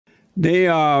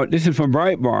This is from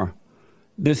Breitbart.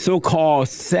 The so-called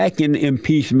second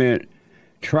impeachment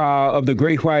trial of the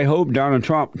great white hope, Donald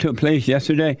Trump, took place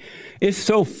yesterday. It's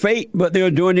so fake, but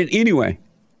they're doing it anyway.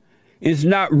 It's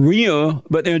not real,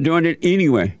 but they're doing it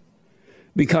anyway.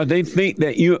 Because they think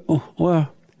that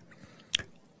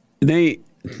they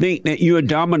think that you're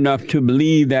dumb enough to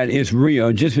believe that it's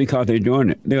real just because they're doing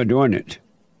it. They're doing it.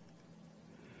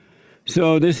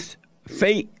 So this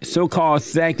fake so-called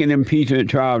second impeachment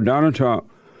trial of Donald Trump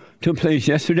took place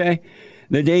yesterday.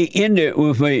 The day ended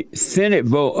with a Senate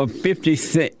vote of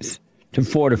 56 to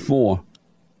 44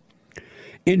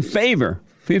 in favor,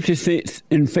 56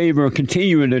 in favor of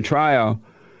continuing the trial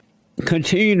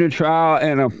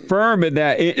and affirming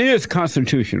that it is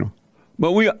constitutional.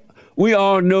 But we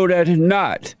all know that it's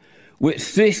not, with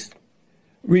 6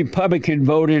 Republicans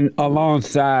voting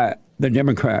alongside the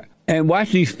Democrat. And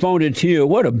watch these phony tears.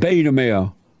 What a beta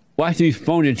male. Watch these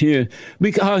phony tears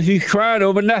because he's crying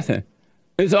over nothing.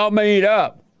 It's all made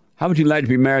up. How would you like to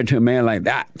be married to a man like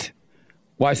that?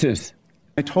 Watch this.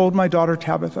 I told my daughter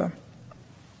Tabitha,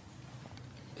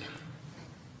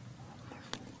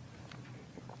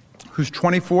 who's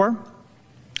 24,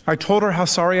 I told her how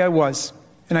sorry I was,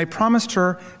 and I promised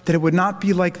her that it would not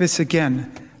be like this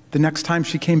again the next time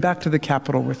she came back to the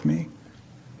Capitol with me.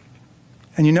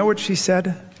 And you know what she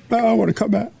said? I want to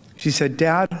come back. She said,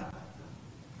 Dad,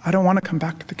 I don't want to come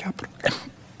back to the Capitol.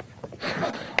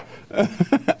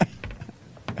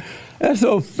 That's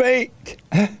so fake.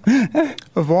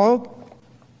 Of all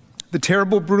the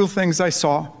terrible, brutal things I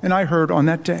saw and I heard on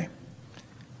that day,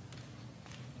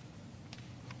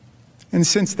 and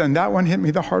since then, that one hit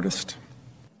me the hardest.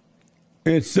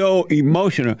 It's so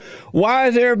emotional. Why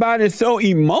is everybody so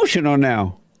emotional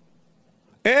now?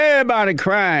 Everybody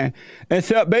crying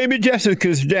except baby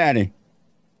Jessica's daddy.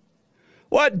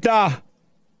 What the?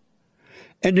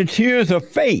 And the tears are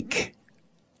fake.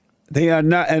 They are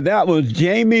not. And that was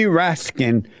Jamie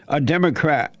Raskin, a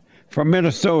Democrat from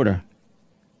Minnesota.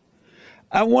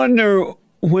 I wonder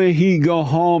when he go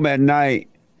home at night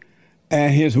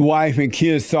and his wife and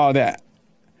kids saw that.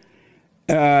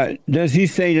 Does he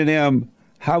say to them,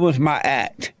 how was my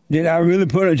act? Did I really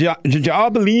did y'all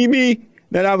believe me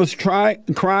that I was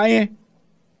crying?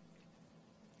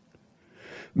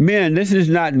 Men, this is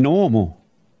not normal.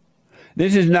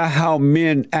 This is not how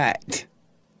men act.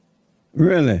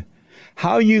 Really.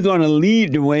 How are you going to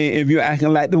lead the way if you're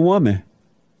acting like the woman?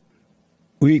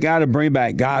 We got to bring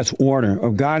back God's order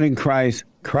of God in Christ,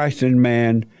 Christ in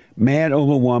man, man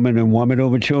over woman, and woman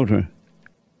over children.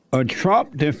 A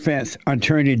Trump defense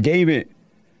attorney, David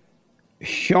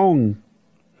Schoen,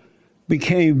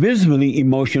 became visibly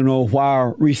emotional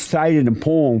while reciting the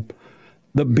poem,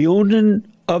 The Building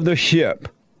of the Ship.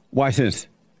 Watch this.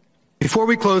 Before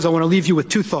we close, I want to leave you with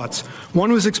 2 thoughts.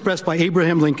 One was expressed by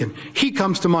Abraham Lincoln. He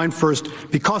comes to mind first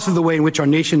because of the way in which our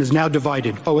nation is now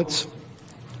divided. Poets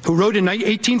who wrote in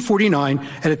 1849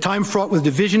 at a time fraught with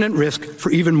division and risk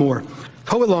for even more.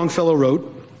 Poet Longfellow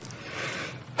wrote,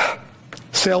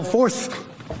 Sail forth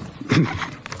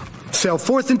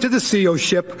into the sea, O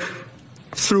ship,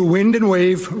 through wind and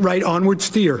wave, right onward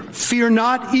steer. Fear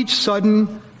not each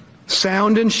sudden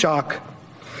sound and shock.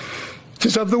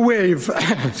 'Tis of the wave,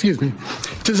 excuse me,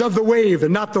 'tis of the wave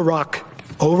and not the rock.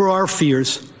 Over our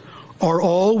fears are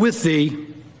all with thee,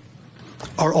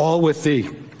 are all with thee.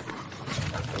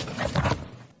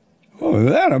 What was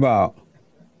that about?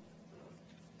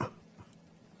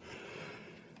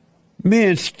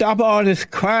 Men, stop all this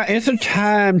crying. It's a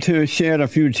time to shed a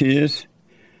few tears.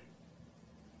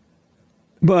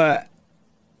 But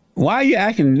why are you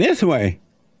acting this way?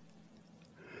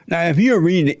 Now, if you're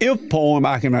reading the If poem,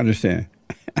 I can understand.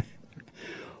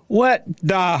 What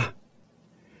the?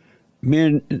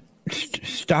 Men,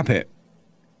 stop it.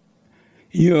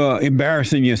 You're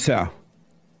embarrassing yourself.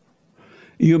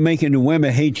 You're making the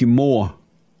women hate you more.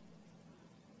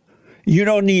 You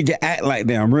don't need to act like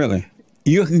them, really.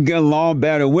 You can get along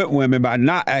better with women by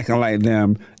not acting like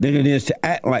them than it is to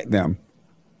act like them.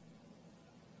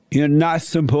 You're not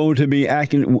supposed to be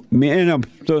acting. Men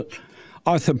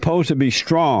are supposed to be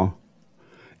strong.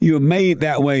 You're made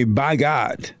that way by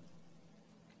God.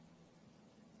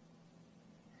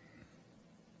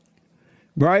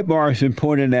 Breitbart is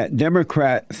reporting that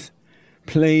Democrats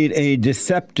played a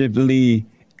deceptively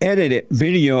edited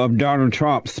video of Donald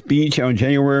Trump's speech on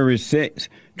January 6,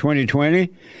 2020.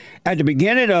 At the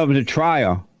beginning of the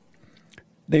trial,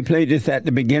 they played this at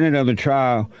the beginning of the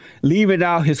trial, leaving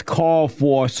out his call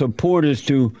for supporters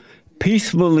to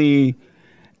peacefully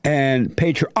and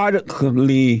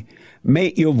patriotically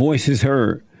make your voices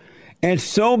heard. And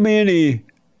so many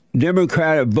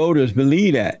Democratic voters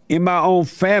believe that. In my own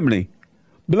family,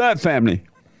 blood family.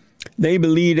 They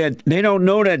believe that they don't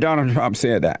know that Donald Trump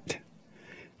said that.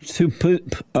 To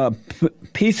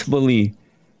peacefully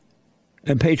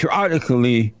and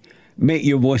patriotically make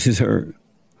your voices heard.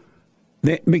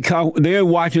 Because they're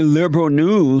watching liberal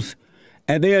news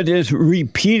and they're just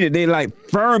repeating. They like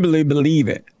firmly believe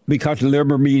it because the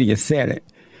liberal media said it.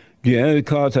 Just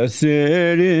because I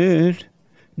said it,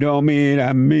 don't mean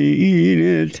I mean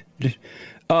it.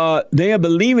 They are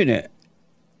believing it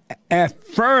as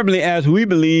firmly as we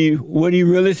believe what he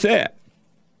really said.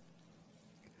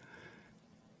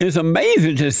 It's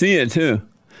amazing to see it, too.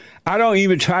 I don't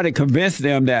even try to convince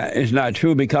them that it's not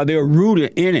true because they're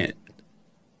rooted in it.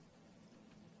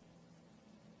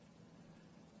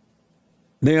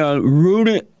 They are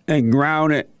rooted and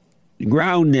grounded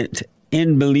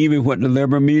in believing what the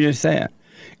liberal media said.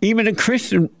 Even the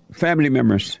Christian family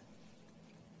members.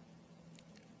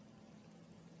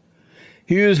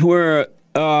 Here's where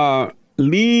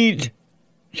lead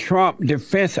Trump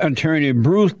defense attorney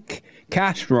Bruce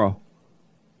Castro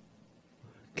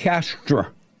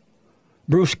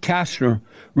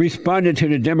responded to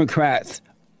the Democrats'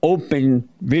 open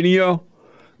video,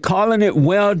 calling it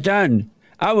well done.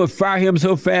 I would fire him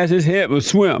so fast his head would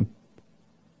swim.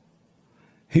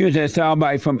 Here's that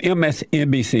soundbite from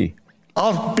MSNBC.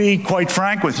 I'll be quite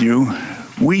frank with you.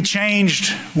 We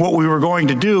changed what we were going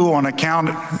to do on account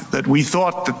that we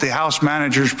thought that the House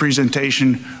manager's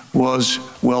presentation was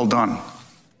well done.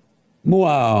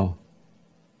 Wow.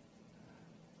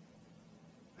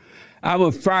 I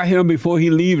would fire him before he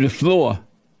leaves the floor.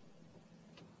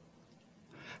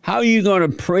 How are you going to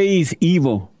praise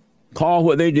evil, call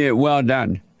what they did well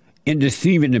done, in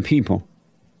deceiving the people?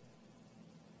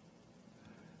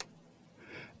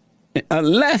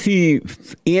 Unless he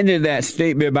ended that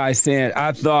statement by saying,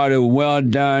 I thought it was well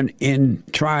done in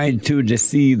trying to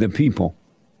deceive the people.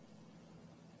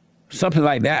 Something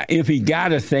like that, if he got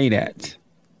to say that.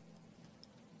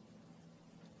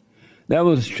 That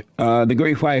was the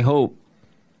Great White Hope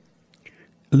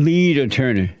lead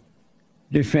attorney,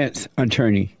 defense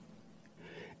attorney.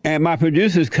 And my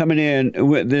producer's coming in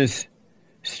with this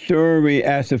story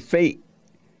as the fake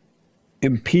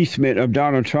impeachment of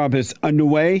Donald Trump is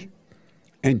underway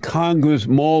and Congress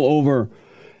mull over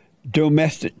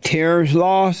domestic terrorist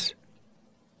laws.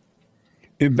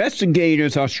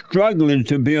 Investigators are struggling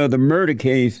to build the murder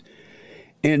case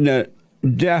in the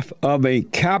death of a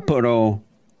Capitol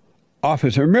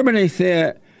officer. Remember they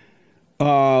said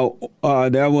there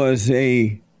was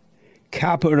a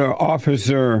Capitol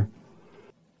officer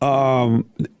that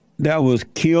was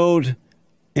killed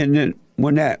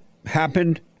when that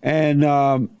happened, and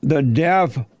the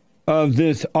death of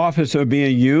this officer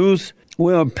being used.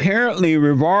 Well, apparently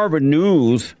Revolver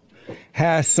News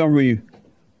has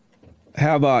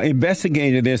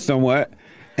investigated this somewhat,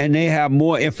 and they have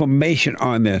more information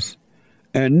on this.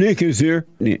 And Nick is here.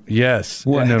 Yes,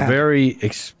 and a very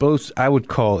I would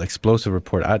call explosive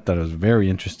report. I thought it was very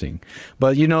interesting.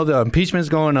 But, you know, the impeachment's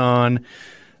going on.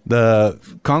 The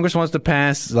Congress wants to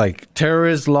pass like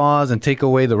terrorist laws and take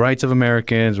away the rights of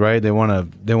Americans, right? They want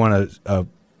to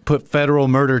put federal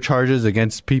murder charges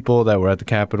against people that were at the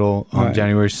Capitol on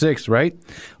January 6th, right?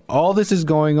 All this is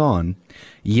going on,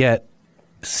 yet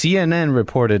CNN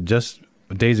reported just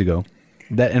days ago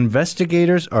that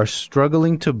investigators are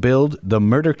struggling to build the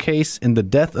murder case in the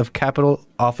death of Capitol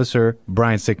officer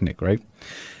Brian Sicknick, right?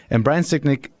 And Brian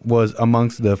Sicknick was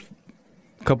amongst the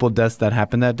couple of deaths that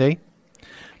happened that day.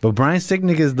 But Brian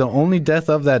Sicknick is the only death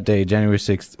of that day, January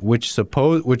 6th,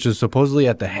 which is supposedly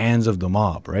at the hands of the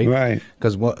mob, right? Right.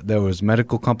 Because there was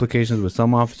medical complications with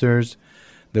some officers.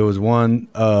 There was one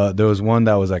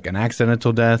that was like an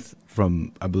accidental death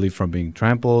from being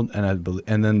trampled,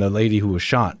 and then the lady who was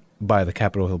shot by the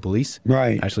Capitol Hill police.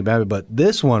 Right. Ashley Babbitt. But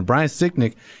this one, Brian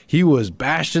Sicknick, he was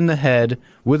bashed in the head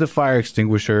with a fire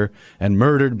extinguisher and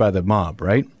murdered by the mob,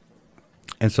 right?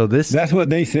 And so that's what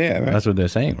they said, right? That's what they're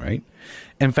saying, right?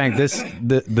 In fact,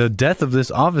 the death of this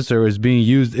officer is being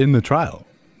used in the trial.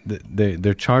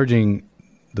 They're charging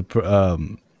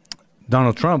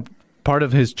Donald Trump. Part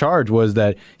of his charge was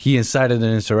that he incited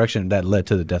an insurrection that led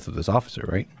to the death of this officer,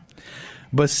 right?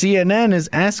 But CNN is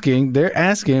asking,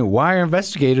 why are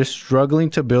investigators struggling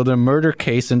to build a murder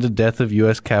case in the death of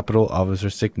U.S. Capitol Officer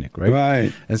Sicknick, right?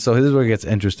 Right. And so this is where it gets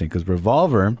interesting, because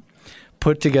Revolver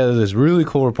put together this really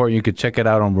cool report. You could check it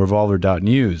out on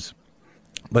revolver.news.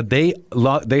 But they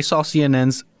saw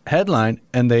CNN's headline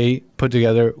and they put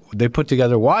together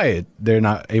why they're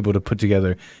not able to put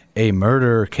together a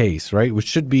murder case, right? Which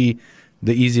should be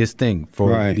the easiest thing for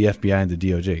the FBI and the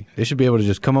DOJ. They should be able to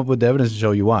just come up with the evidence and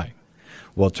show you why.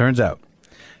 Well, it turns out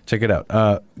Check it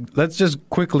out. Let's just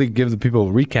quickly give the people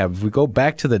a recap. If we go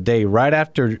back to the day right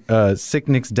after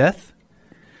Sicknick's death,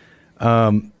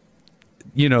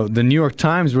 you know, the New York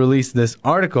Times released this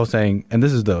article saying, and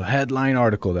this is the headline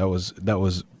article that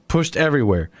was pushed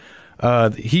everywhere.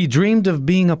 He dreamed of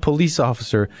being a police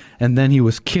officer, and then he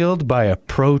was killed by a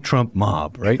pro-Trump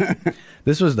mob, right?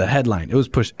 This was the headline. It was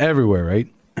pushed everywhere, right?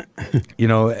 You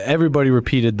know, everybody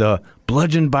repeated the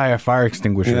bludgeoned by a fire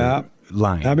extinguisher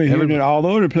line. I've been hearing it all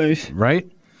over the place. Right?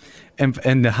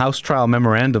 And the House trial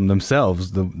memorandum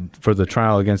themselves, for the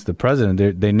trial against the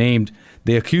president,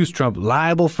 they accused Trump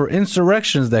liable for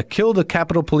insurrections that killed a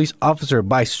Capitol Police officer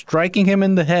by striking him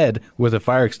in the head with a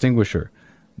fire extinguisher.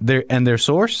 Their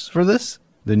source for this?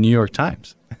 The New York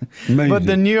Times. But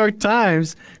the New York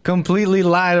Times completely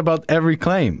lied about every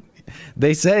claim.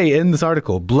 They say in this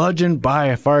article, bludgeoned by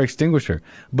a fire extinguisher.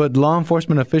 But law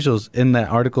enforcement officials in that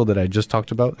article that I just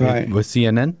talked about with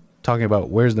CNN, talking about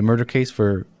where's the murder case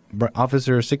for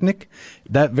Officer Sicknick,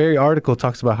 that very article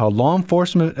talks about how law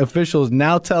enforcement officials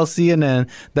now tell CNN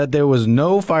that there was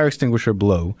no fire extinguisher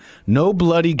blow, no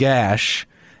bloody gash,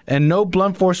 and no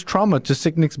blunt force trauma to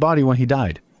Sicknick's body when he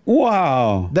died.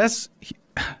 Wow. That's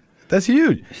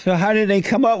huge. So how did they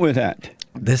come up with that?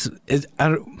 They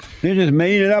just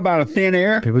made it up out of thin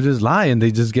air? People just lie, and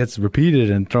they just gets repeated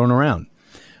and thrown around.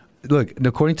 Look,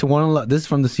 according to this is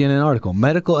from the CNN article,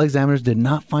 medical examiners did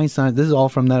not find signs. This is all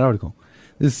from that article.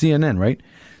 This is CNN, right?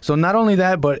 So not only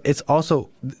that, but it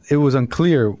was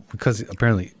unclear because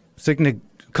apparently Sicknick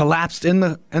collapsed in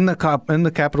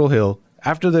the Capitol Hill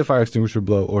after the fire extinguisher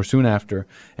blow or soon after,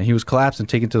 and he was collapsed and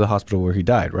taken to the hospital where he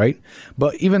died, right?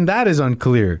 But even that is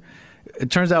unclear.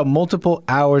 It turns out multiple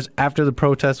hours after the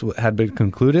protest had been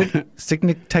concluded,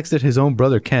 Sicknick texted his own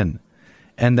brother, Ken,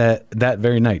 and that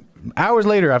very night, hours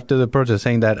later after the protest,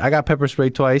 saying that I got pepper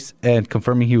sprayed twice and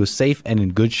confirming he was safe and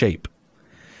in good shape.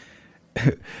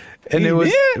 And it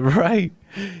was right.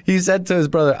 He said to his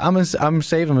brother, I'm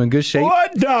safe, I'm in good shape.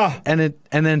 What the?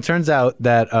 And then turns out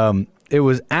that it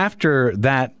was after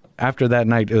that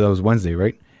night, it was Wednesday,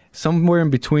 right? Somewhere in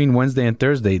between Wednesday and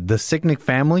Thursday, the Sicknick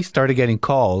family started getting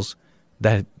calls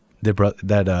that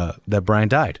Brian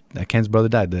died, that Ken's brother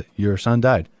died, that your son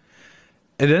died.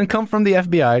 It didn't come from the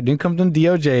FBI, it didn't come from the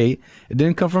DOJ, it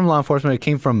didn't come from law enforcement, it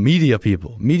came from media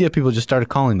people. Media people just started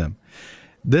calling them.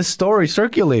 This story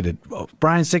circulated. Oh,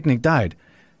 Brian Sicknick died.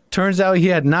 Turns out he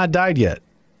had not died yet.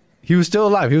 He was still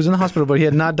alive. He was in the hospital, but he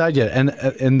had not died yet.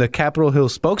 And the Capitol Hill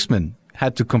spokesman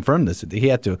had to confirm this. He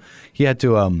had to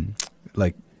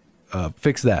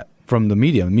fix that from the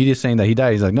media. The media saying that he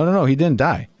died. He's like, no, he didn't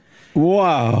die.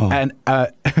 Wow. And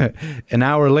an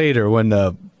hour later, when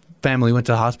the family went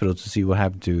to the hospital to see what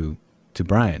happened to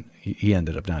Brian, he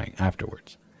ended up dying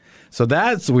afterwards. So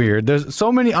that's weird. There's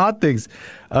so many odd things.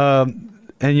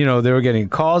 And, you know, they were getting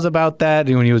calls about that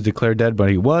when he was declared dead, but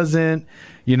he wasn't,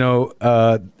 you know,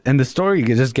 and the story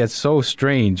just gets so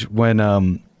strange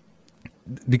when,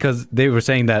 because they were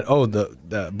saying that,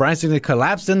 the Brian Sicknick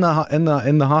collapsed in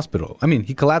the hospital. I mean,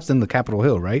 he collapsed in the Capitol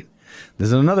Hill, right?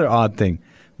 There's another odd thing,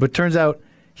 but turns out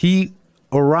he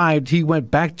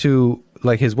went back to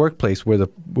like his workplace where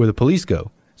the police go.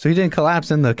 So he didn't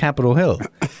collapse in the Capitol Hill.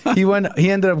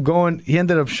 He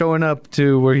ended up showing up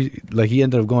to where he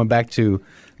ended up going back to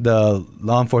the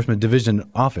law enforcement division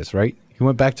office, right? He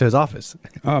went back to his office.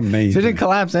 Amazing. So he didn't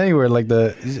collapse anywhere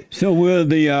So will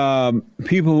the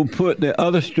people who put the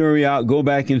other story out go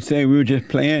back and say we were just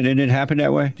playing and it happened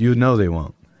that way? You know they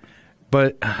won't.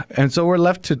 And so we're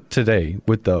left to today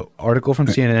with the article from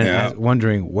CNN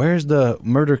wondering where's the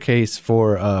murder case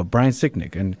for Brian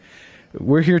Sicknick, and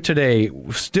we're here today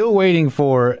still waiting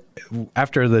for,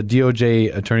 after the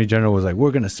DOJ Attorney General was like,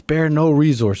 we're going to spare no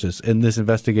resources in this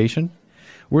investigation.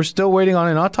 We're still waiting on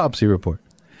an autopsy report.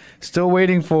 Still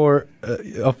waiting for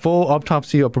a full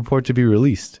autopsy report to be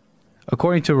released.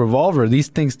 According to Revolver, these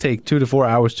things take 2 to 4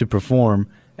 hours to perform,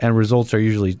 and results are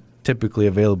typically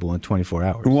available in 24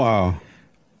 hours. Wow.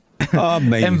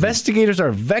 Amazing. Investigators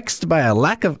are vexed by a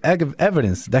lack of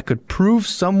evidence that could prove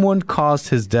someone caused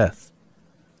his death.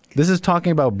 This is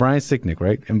talking about Brian Sicknick,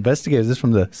 right? Investigators, this is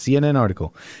from the CNN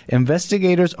article.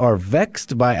 Investigators are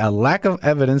vexed by a lack of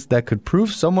evidence that could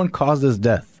prove someone caused his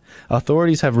death.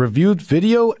 Authorities have reviewed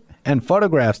video and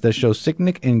photographs that show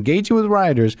Sicknick engaging with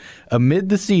rioters amid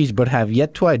the siege, but have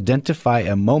yet to identify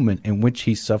a moment in which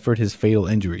he suffered his fatal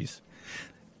injuries.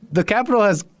 The Capitol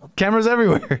has cameras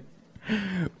everywhere.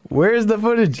 Where's the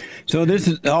footage? So this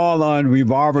is all on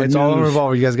Revolver News. It's all on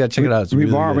Revolver. You guys got to check it out. It's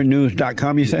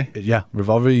RevolverNews.com, you say? Yeah,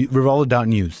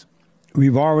 Revolver.news.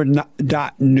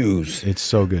 Revolver.news. It's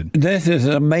so good. This is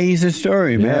an amazing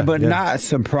story, man, but not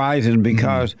surprising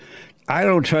because I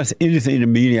don't trust anything the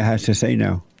media has to say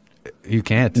now. You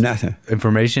can't. Nothing.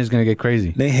 Information is going to get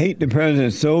crazy. They hate the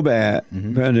president so bad,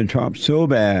 President Trump so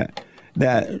bad,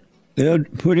 that they'll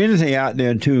put anything out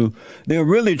there they're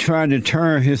really trying to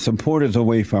turn his supporters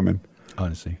away from him.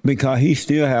 Honestly. Because he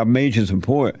still have major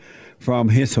support from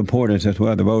his supporters as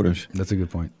well, the voters. That's a good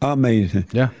point. Amazing.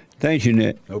 Yeah. Thank you,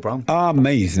 Nick. No problem.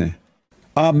 Amazing.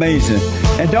 Amazing.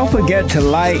 And don't forget to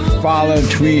like, follow,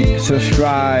 tweet,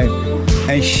 subscribe,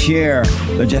 and share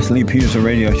the Jesse Lee Peterson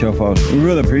Radio Show, folks. We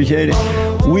really appreciate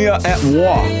it. We are at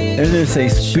war. It is a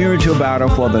spiritual battle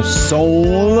for the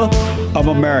soul of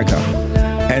America.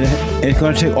 And it's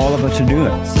going to take all of us to do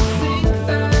it.